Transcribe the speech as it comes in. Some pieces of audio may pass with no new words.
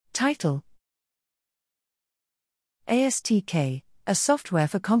Title: ASTK, a software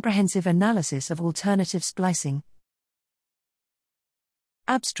for comprehensive analysis of alternative splicing.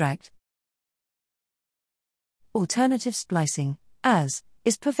 Abstract: Alternative splicing, AS,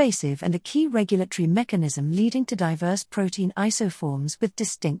 is pervasive and a key regulatory mechanism leading to diverse protein isoforms with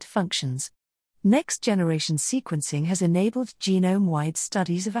distinct functions. Next-generation sequencing has enabled genome-wide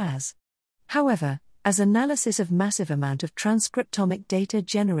studies of AS. However, as analysis of massive amount of transcriptomic data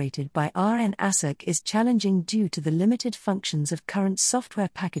generated by RNA-seq is challenging due to the limited functions of current software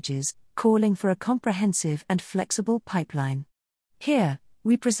packages, calling for a comprehensive and flexible pipeline. Here,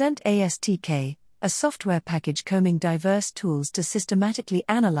 we present ASTK, a software package combing diverse tools to systematically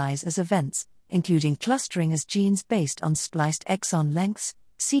analyze as events, including clustering as genes based on spliced exon lengths,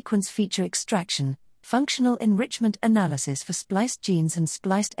 sequence feature extraction, functional enrichment analysis for spliced genes and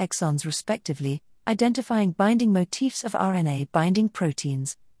spliced exons respectively, identifying binding motifs of RNA binding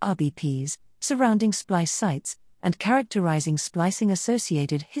proteins, RBPs, surrounding splice sites, and characterizing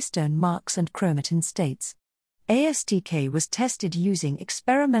splicing-associated histone marks and chromatin states. ASTK was tested using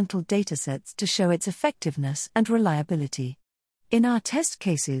experimental datasets to show its effectiveness and reliability. In our test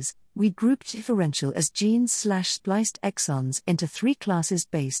cases, we grouped differential as genes/spliced exons into 3 classes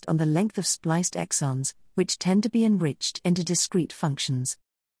based on the length of spliced exons, which tend to be enriched into discrete functions.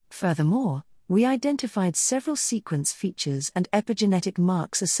 Furthermore, we identified several sequence features and epigenetic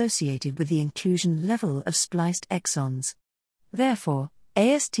marks associated with the inclusion level of spliced exons. Therefore,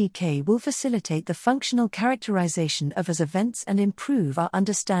 ASTK will facilitate the functional characterization of AS events and improve our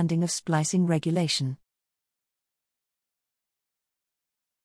understanding of splicing regulation.